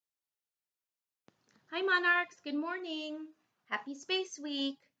Hi Monarchs, good morning. Happy Space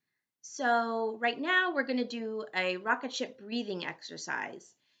Week. So right now we're going to do a rocket ship breathing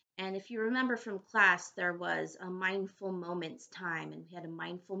exercise. And if you remember from class, there was a mindful moments time and we had a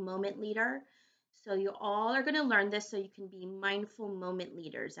mindful moment leader. So you all are going to learn this so you can be mindful moment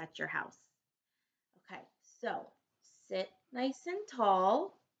leaders at your house. Okay, so sit nice and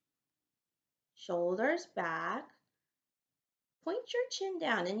tall, shoulders back, point your chin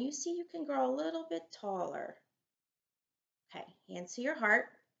down and you see you can grow a little bit taller. Okay, hands to your heart.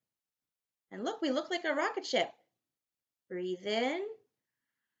 And look, we look like a rocket ship. Breathe in,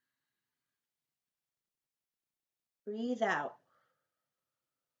 breathe out.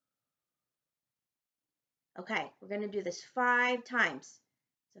 Okay, we're going to do this 5 times.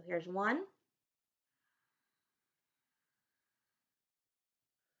 So here's 1,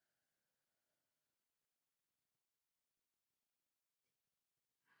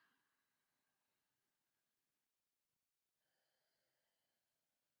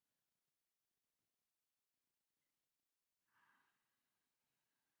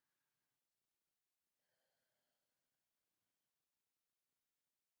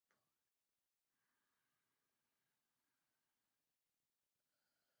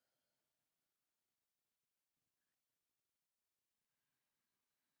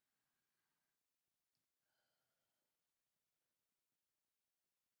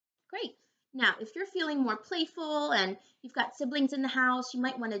 great. Now, if you're feeling more playful and you've got siblings in the house, you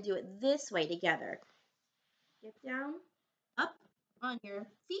might want to do it this way together. Get down, up on your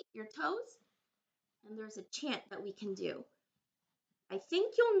feet, your toes, and there's a chant that we can do. I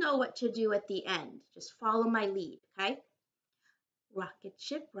think you'll know what to do at the end. Just follow my lead, okay? Rocket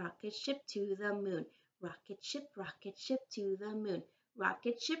ship to the moon. Rocket ship to the moon.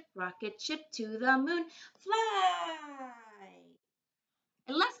 Rocket ship to the moon. Fly!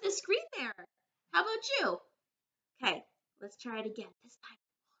 I left the screen there. How about you? Okay, let's try it again. This time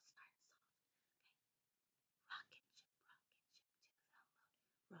we'll start soft.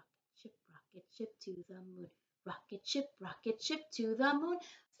 Okay. Rocket ship to the moon. Rocket ship to the moon.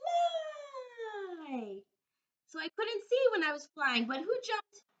 Fly! So I couldn't see when I was flying, but who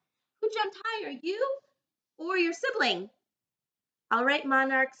jumped higher, you or your sibling? All right,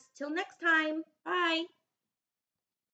 Monarchs, till next time. Bye.